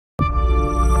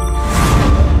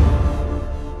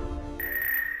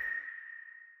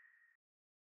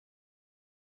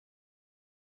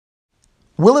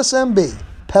Willys MB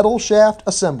Pedal Shaft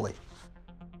Assembly.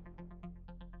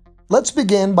 Let's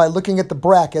begin by looking at the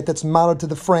bracket that's mounted to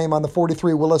the frame on the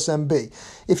 43 Willys MB.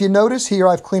 If you notice here,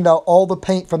 I've cleaned out all the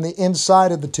paint from the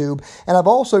inside of the tube, and I've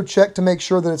also checked to make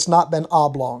sure that it's not been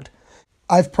oblonged.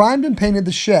 I've primed and painted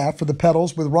the shaft for the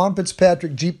pedals with Ron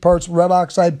Fitzpatrick Jeep Parts red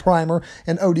oxide primer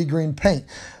and OD green paint.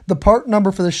 The part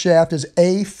number for the shaft is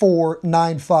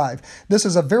A495. This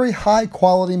is a very high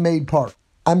quality made part.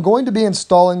 I'm going to be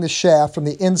installing the shaft from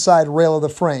the inside rail of the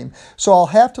frame, so I'll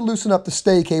have to loosen up the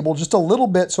stay cable just a little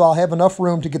bit so I'll have enough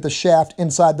room to get the shaft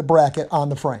inside the bracket on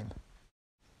the frame.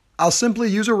 I'll simply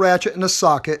use a ratchet and a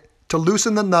socket to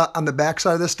loosen the nut on the back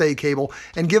side of the stay cable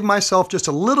and give myself just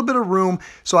a little bit of room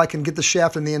so I can get the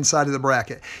shaft in the inside of the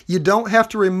bracket. You don't have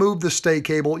to remove the stay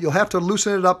cable. You'll have to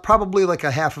loosen it up probably like a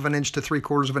 1/2 inch to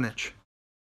 3/4 inch.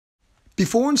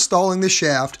 Before installing the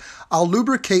shaft, I'll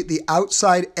lubricate the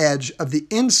outside edge of the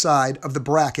inside of the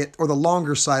bracket, or the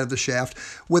longer side of the shaft,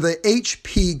 with a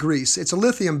HP grease. It's a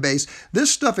lithium base. This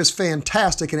stuff is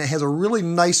fantastic and it has a really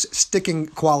nice sticking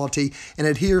quality and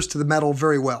adheres to the metal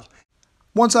very well.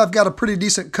 Once I've got a pretty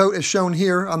decent coat as shown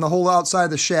here on the whole outside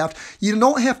of the shaft, you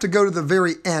don't have to go to the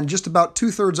very end, just about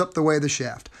 2/3 up the way of the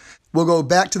shaft. We'll go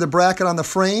back to the bracket on the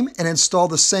frame and install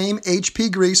the same HP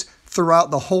grease throughout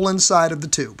the whole inside of the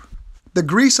tube. The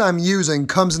grease I'm using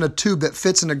comes in a tube that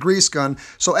fits in a grease gun,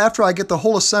 so after I get the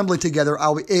whole assembly together,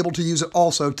 I'll be able to use it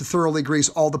also to thoroughly grease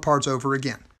all the parts over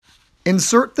again.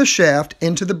 Insert the shaft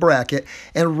into the bracket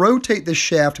and rotate the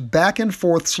shaft back and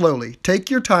forth slowly. Take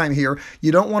your time here.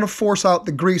 You don't want to force out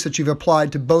the grease that you've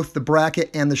applied to both the bracket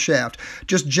and the shaft.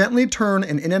 Just gently turn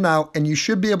and in and out, and you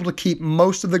should be able to keep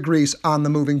most of the grease on the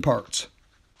moving parts.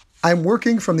 I'm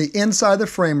working from the inside of the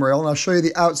frame rail, and I'll show you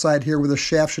the outside here where the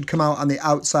shaft should come out on the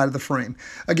outside of the frame.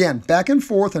 Again, back and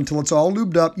forth until it's all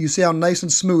lubed up. You see how nice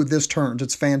and smooth this turns.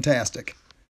 It's fantastic.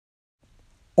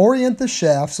 Orient the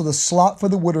shaft so the slot for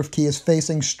the woodruff key is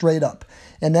facing straight up,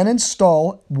 and then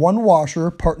install one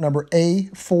washer, part number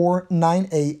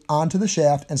A498, onto the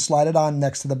shaft and slide it on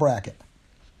next to the bracket.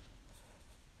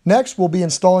 Next, we'll be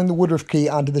installing the woodruff key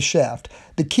onto the shaft.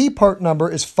 The key part number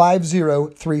is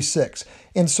 5036.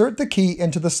 Insert the key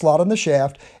into the slot on the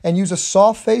shaft and use a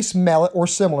soft face mallet or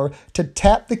similar to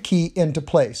tap the key into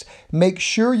place. Make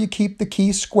sure you keep the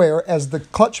key square, as the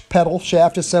clutch pedal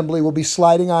shaft assembly will be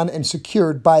sliding on and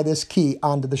secured by this key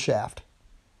onto the shaft.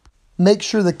 Make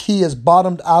sure the key is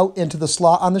bottomed out into the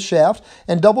slot on the shaft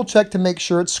and double check to make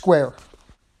sure it's square.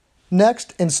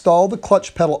 Next, install the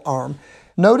clutch pedal arm.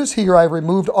 Notice here I've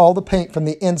removed all the paint from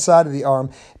the inside of the arm,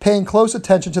 paying close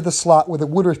attention to the slot where the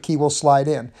woodruff key will slide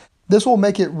in. This will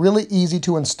make it really easy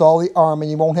to install the arm and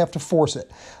you won't have to force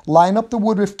it. Line up the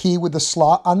woodruff key with the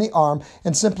slot on the arm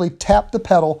and simply tap the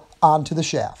pedal onto the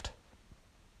shaft.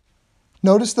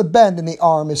 Notice the bend in the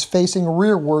arm is facing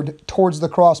rearward towards the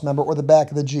crossmember or the back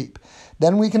of the Jeep.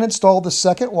 Then we can install the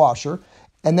second washer,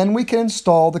 and then we can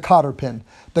install the cotter pin.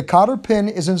 The cotter pin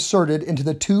is inserted into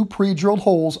the 2 pre-drilled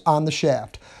holes on the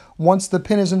shaft. Once the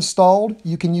pin is installed,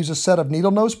 you can use a set of needle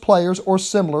nose pliers or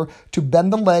similar to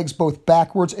bend the legs both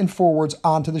backwards and forwards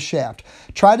onto the shaft.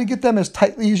 Try to get them as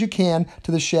tightly as you can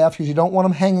to the shaft because you don't want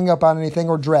them hanging up on anything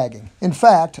or dragging. In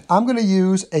fact, I'm going to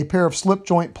use a pair of slip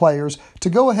joint pliers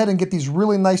to go ahead and get these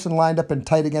really nice and lined up and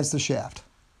tight against the shaft.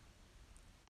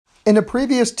 In a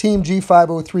previous Team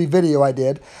G503 video I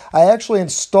did, I actually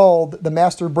installed the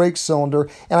master brake cylinder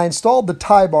and I installed the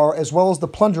tie bar as well as the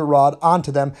plunger rod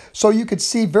onto them so you could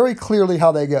see very clearly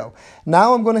how they go.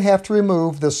 Now I'm going to have to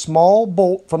remove the small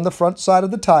bolt from the front side of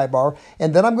the tie bar,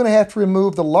 and then I'm going to have to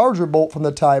remove the larger bolt from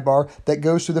the tie bar that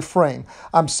goes through the frame.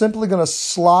 I'm simply going to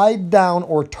slide down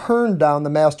or turn down the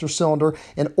master cylinder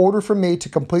in order for me to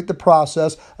complete the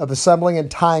process of assembling and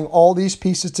tying all these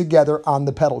pieces together on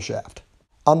the pedal shaft.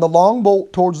 On the long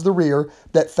bolt towards the rear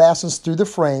that fastens through the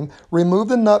frame, remove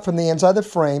the nut from the inside of the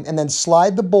frame and then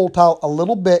slide the bolt out a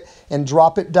little bit and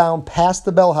drop it down past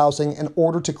the bell housing in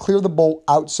order to clear the bolt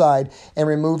outside and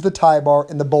remove the tie bar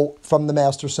and the bolt from the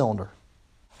master cylinder.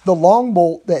 The long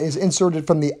bolt that is inserted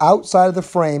from the outside of the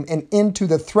frame and into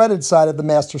the threaded side of the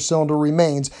master cylinder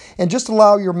remains, and just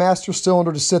allow your master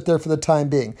cylinder to sit there for the time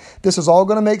being. This is all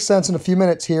going to make sense in a few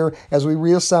minutes here as we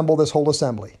reassemble this whole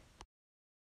assembly.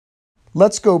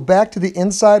 Let's go back to the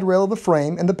inside rail of the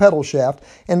frame and the pedal shaft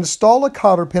and install a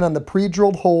cotter pin on the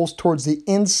pre-drilled holes towards the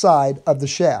inside of the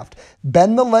shaft.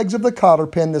 Bend the legs of the cotter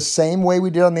pin the same way we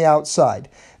did on the outside.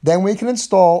 Then we can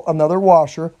install another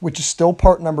washer, which is still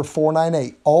part number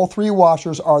 498. All 3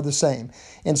 washers are the same.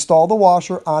 Install the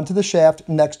washer onto the shaft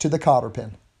next to the cotter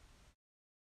pin.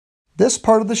 This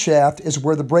part of the shaft is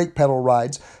where the brake pedal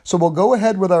rides, so we'll go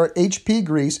ahead with our HP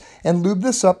grease and lube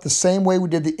this up the same way we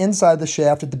did the inside of the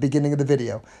shaft at the beginning of the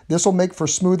video. This will make for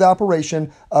smooth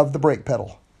operation of the brake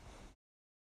pedal.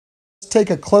 Let's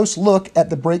take a close look at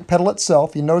the brake pedal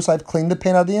itself. You notice I've cleaned the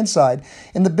paint out of the inside,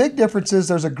 and the big difference is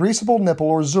there's a greasable nipple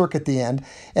or zerk at the end,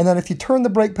 and then if you turn the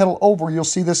brake pedal over, you'll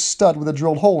see this stud with a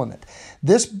drilled hole in it.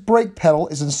 This brake pedal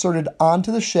is inserted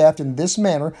onto the shaft in this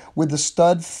manner with the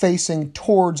stud facing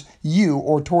towards you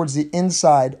or towards the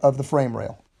inside of the frame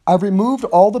rail. I've removed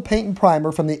all the paint and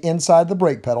primer from the inside of the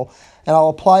brake pedal, and I'll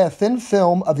apply a thin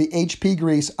film of the HP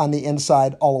grease on the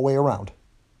inside all the way around.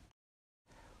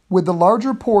 With the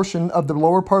larger portion of the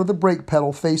lower part of the brake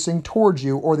pedal facing towards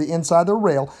you or the inside of the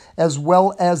rail, as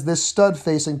well as this stud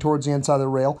facing towards the inside of the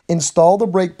rail, install the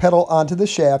brake pedal onto the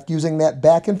shaft using that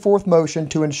back and forth motion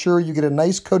to ensure you get a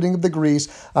nice coating of the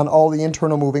grease on all the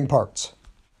internal moving parts.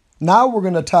 Now we're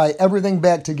going to tie everything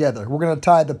back together. We're going to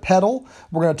tie the pedal,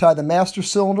 we're going to tie the master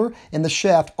cylinder and the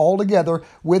shaft all together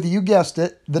with, you guessed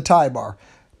it, the tie bar.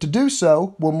 To do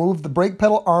so, we'll move the brake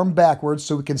pedal arm backwards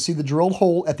so we can see the drilled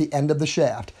hole at the end of the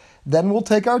shaft. Then we'll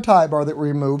take our tie bar that we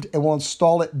removed and we'll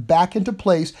install it back into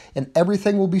place, and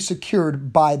everything will be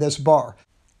secured by this bar.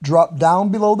 Drop down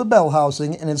below the bell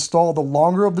housing and install the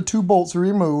longer of the two bolts we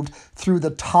removed through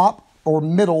the top or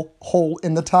middle hole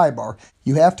in the tie bar.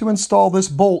 You have to install this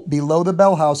bolt below the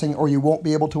bell housing or you won't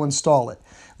be able to install it.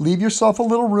 Leave yourself a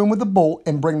little room with the bolt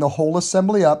and bring the whole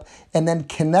assembly up, and then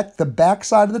connect the back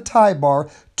side of the tie bar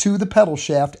to the pedal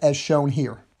shaft as shown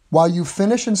here. While you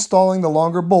finish installing the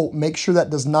longer bolt, make sure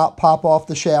that does not pop off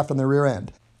the shaft on the rear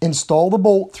end. Install the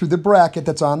bolt through the bracket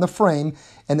that's on the frame,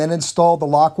 and then install the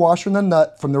lock washer and the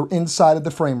nut from the inside of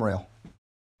the frame rail.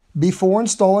 Before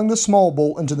installing the small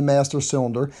bolt into the master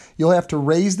cylinder, you'll have to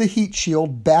raise the heat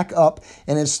shield back up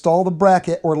and install the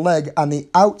bracket or leg on the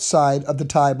outside of the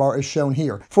tie bar as shown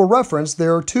here. For reference,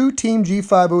 there are two Team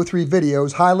G503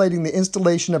 videos highlighting the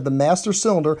installation of the master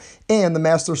cylinder and the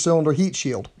master cylinder heat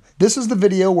shield. This is the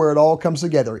video where it all comes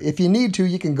together. If you need to,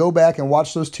 you can go back and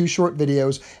watch those two short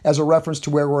videos as a reference to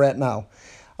where we're at now.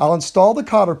 I'll install the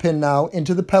cotter pin now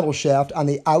into the pedal shaft on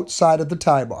the outside of the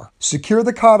tie bar. Secure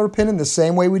the cotter pin in the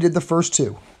same way we did the first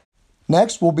two.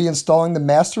 Next, we'll be installing the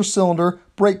master cylinder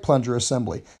brake plunger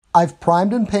assembly. I've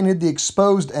primed and painted the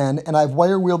exposed end, and I've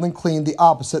wire wheeled and cleaned the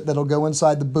opposite that'll go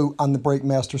inside the boot on the brake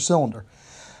master cylinder.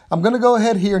 I'm going to go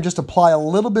ahead here and just apply a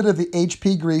little bit of the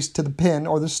HP grease to the pin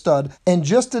or the stud and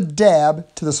just a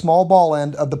dab to the small ball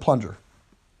end of the plunger.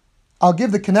 I'll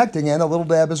give the connecting end a little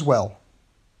dab as well.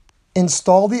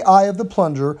 Install the eye of the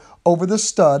plunger over the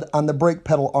stud on the brake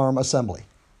pedal arm assembly.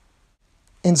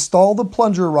 Install the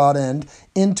plunger rod end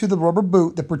into the rubber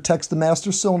boot that protects the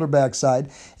master cylinder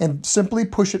backside, and simply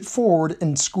push it forward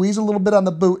and squeeze a little bit on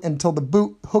the boot until the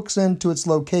boot hooks into its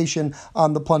location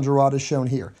on the plunger rod as shown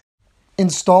here.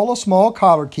 Install a small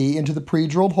cotter key into the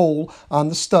pre-drilled hole on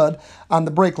the stud on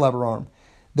the brake lever arm.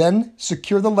 Then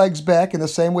secure the legs back in the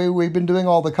same way we've been doing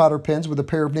all the cotter pins with a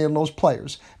pair of needle nose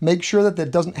pliers. Make sure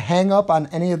that doesn't hang up on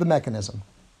any of the mechanism.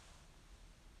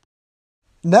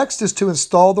 Next is to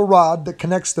install the rod that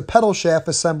connects the pedal shaft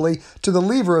assembly to the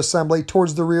lever assembly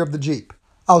towards the rear of the Jeep.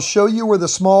 I'll show you where the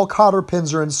small cotter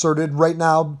pins are inserted right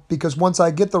now, because once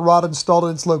I get the rod installed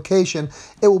in its location,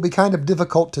 it will be kind of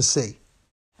difficult to see.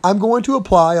 I'm going to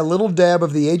apply a little dab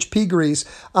of the HP grease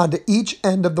onto each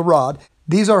end of the rod.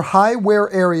 These are high wear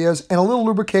areas, and a little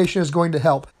lubrication is going to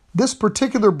help. This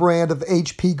particular brand of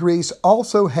HP grease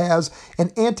also has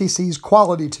an anti-seize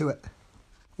quality to it.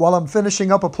 While I'm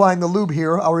finishing up applying the lube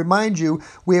here, I'll remind you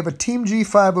we have a Team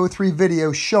G503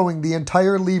 video showing the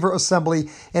entire lever assembly,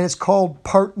 and it's called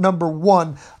part number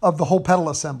 1 of the whole pedal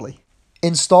assembly.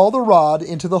 Install the rod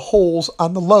into the holes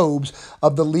on the lobes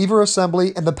of the lever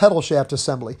assembly and the pedal shaft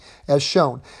assembly, as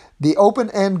shown. The open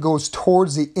end goes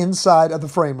towards the inside of the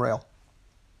frame rail.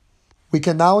 We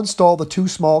can now install the two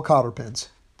small cotter pins.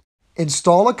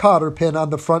 Install a cotter pin on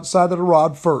the front side of the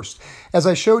rod first. As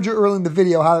I showed you earlier in the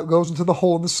video how it goes into the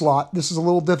hole in the slot, this is a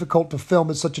little difficult to film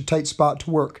in such a tight spot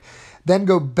to work. Then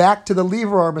go back to the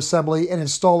lever arm assembly and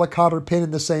install a cotter pin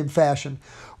in the same fashion.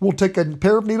 We'll take a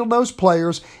pair of needle nose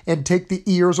pliers and take the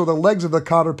ears or the legs of the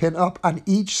cotter pin up on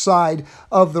each side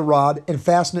of the rod and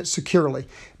fasten it securely.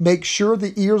 Make sure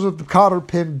the ears of the cotter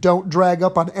pin don't drag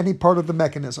up on any part of the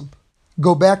mechanism.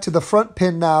 Go back to the front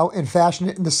pin now and fashion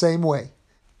it in the same way.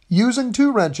 Using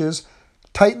 2 wrenches,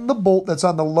 tighten the bolt that's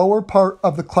on the lower part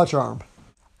of the clutch arm.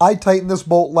 I tightened this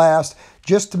bolt last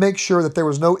just to make sure that there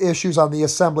was no issues on the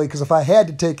assembly, because if I had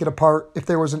to take it apart, if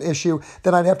there was an issue,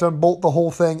 then I'd have to unbolt the whole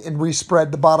thing and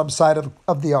respread the bottom side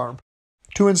of the arm.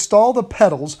 To install the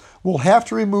pedals, we'll have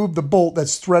to remove the bolt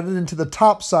that's threaded into the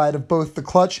top side of both the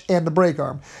clutch and the brake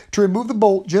arm. To remove the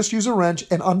bolt, just use a wrench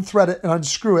and unthread it and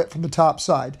unscrew it from the top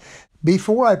side.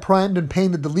 Before I primed and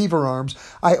painted the lever arms,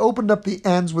 I opened up the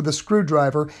ends with a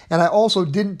screwdriver, and I also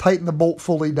didn't tighten the bolt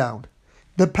fully down.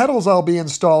 The pedals I'll be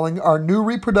installing are new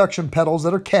reproduction pedals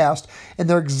that are cast, and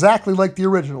they're exactly like the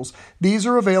originals. These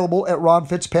are available at Ron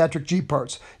Fitzpatrick Jeep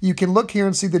Parts. You can look here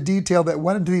and see the detail that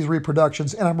went into these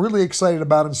reproductions, and I'm really excited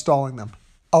about installing them.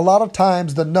 A lot of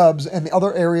times the nubs and the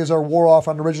other areas are wore off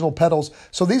on original pedals,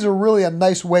 so these are really a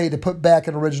nice way to put back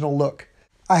an original look.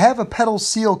 I have a pedal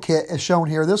seal kit as shown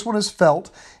here. This one is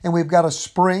felt, and we've got a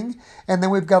spring, and then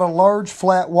we've got a large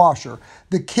flat washer.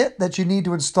 The kit that you need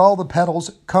to install the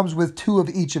pedals comes with 2 of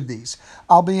each of these.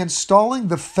 I'll be installing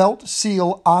the felt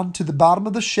seal onto the bottom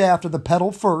of the shaft of the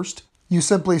pedal first. You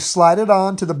simply slide it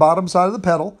on to the bottom side of the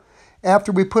pedal.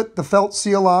 After we put the felt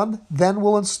seal on, then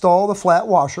we'll install the flat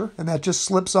washer, and that just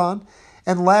slips on.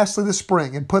 And lastly, the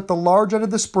spring, and put the large end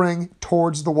of the spring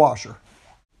towards the washer.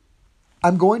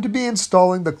 I'm going to be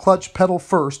installing the clutch pedal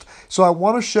first, so I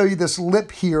want to show you this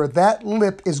lip here. That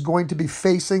lip is going to be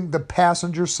facing the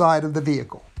passenger side of the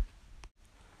vehicle.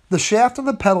 The shaft and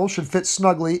the pedal should fit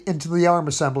snugly into the arm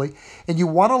assembly, and you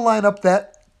want to line up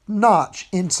that notch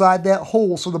inside that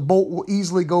hole so the bolt will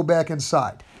easily go back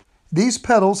inside. These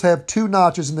pedals have 2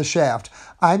 notches in the shaft.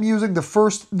 I'm using the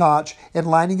first notch and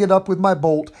lining it up with my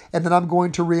bolt, and then I'm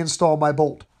going to reinstall my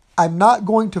bolt. I'm not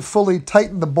going to fully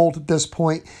tighten the bolt at this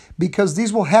point because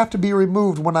these will have to be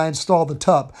removed when I install the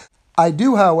tub. I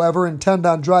do, however, intend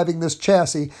on driving this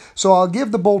chassis, so I'll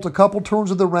give the bolt a couple turns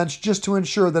of the wrench just to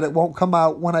ensure that it won't come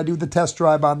out when I do the test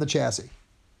drive on the chassis.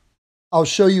 I'll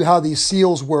show you how these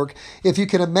seals work. If you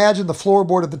can imagine, the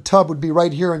floorboard of the tub would be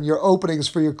right here and your openings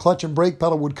for your clutch and brake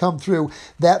pedal would come through.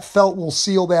 That felt will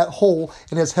seal that hole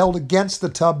and is held against the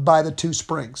tub by the 2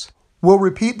 springs. We'll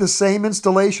repeat the same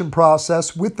installation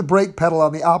process with the brake pedal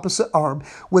on the opposite arm,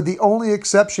 with the only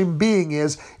exception being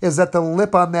is that the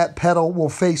lip on that pedal will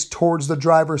face towards the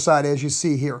driver's side, as you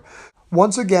see here.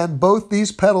 Once again, both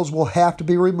these pedals will have to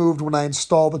be removed when I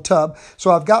install the tub,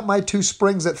 so I've got my 2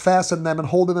 springs that fasten them and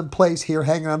hold them in place here,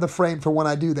 hanging on the frame for when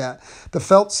I do that. The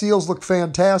felt seals look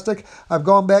fantastic. I've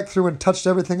gone back through and touched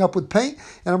everything up with paint,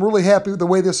 and I'm really happy with the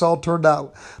way this all turned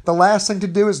out. The last thing to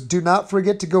do is do not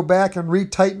forget to go back and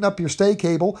re-tighten up your stay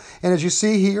cable, and as you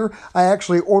see here, I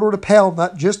actually ordered a paddle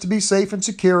nut just to be safe and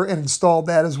secure and installed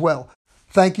that as well.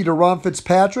 Thank you to Ron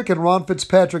Fitzpatrick and Ron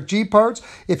Fitzpatrick Jeep Parts.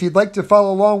 If you'd like to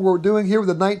follow along what we're doing here with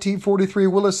the 1943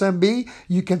 Willys MB,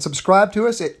 you can subscribe to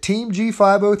us at Team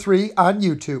G503 on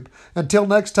YouTube. Until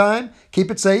next time,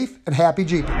 keep it safe and happy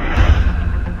Jeeping.